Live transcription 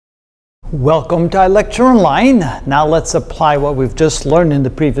Welcome to our lecture online. Now let's apply what we've just learned in the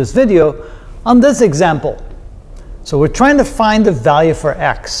previous video on this example. So we're trying to find the value for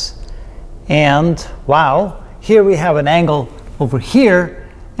x. And wow, here we have an angle over here,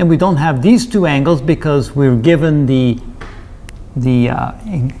 and we don't have these two angles because we're given the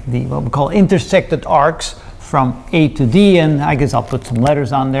what we call intersected arcs from A to D, and I guess I'll put some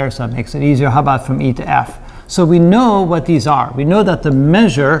letters on there so it makes it easier. How about from E to F? So we know what these are. We know that the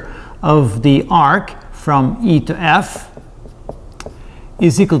measure of the arc from E to F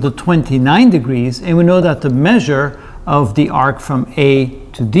is equal to 29 degrees, and we know that the measure of the arc from A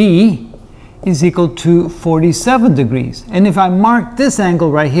to D is equal to 47 degrees. And if I mark this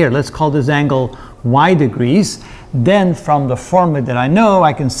angle right here, let's call this angle y degrees, then from the formula that I know,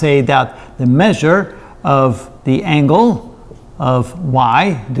 I can say that the measure of the angle of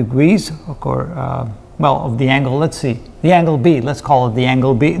y degrees, or well, of the angle, let's see, the angle B, let's call it the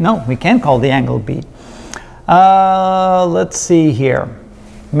angle B. No, we can't call the angle B. Let's see here.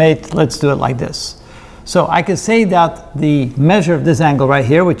 Let's do it like this. So I can say that the measure of this angle right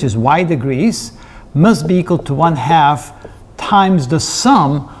here, which is y degrees, must be equal to 1/2 times the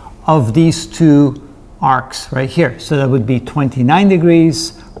sum of these two arcs right here. So that would be 29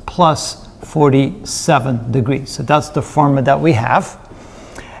 degrees plus 47 degrees. So that's the formula that we have.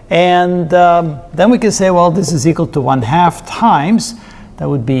 And then we can say, well, this is equal to 1/2 times, that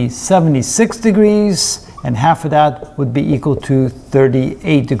would be 76 degrees, and half of that would be equal to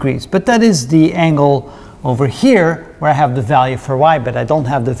 38 degrees. But that is the angle over here where I have the value for y, but I don't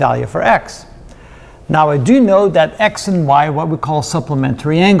have the value for x. Now I do know that x and y are what we call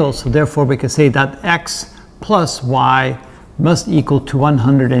supplementary angles, so therefore we can say that x plus y must equal to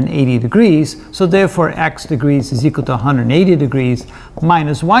 180 degrees, so therefore x degrees is equal to 180 degrees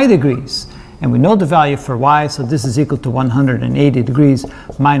minus y degrees. And we know the value for y, so this is equal to 180 degrees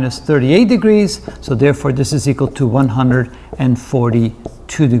minus 38 degrees, so therefore this is equal to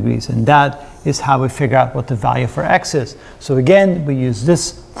 142 degrees. And that is how we figure out what the value for x is. So again, we use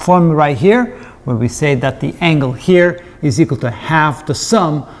this formula right here, where we say that the angle here is equal to half the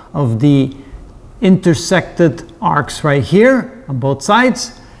sum of the intersected arcs right here on both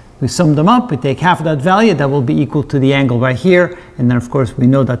sides. We sum them up, we take half of that value, that will be equal to the angle right here, and then of course we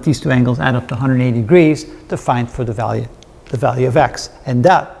know that these two angles add up to 180 degrees to find for the value of x. And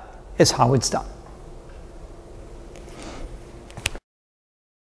that is how it's done.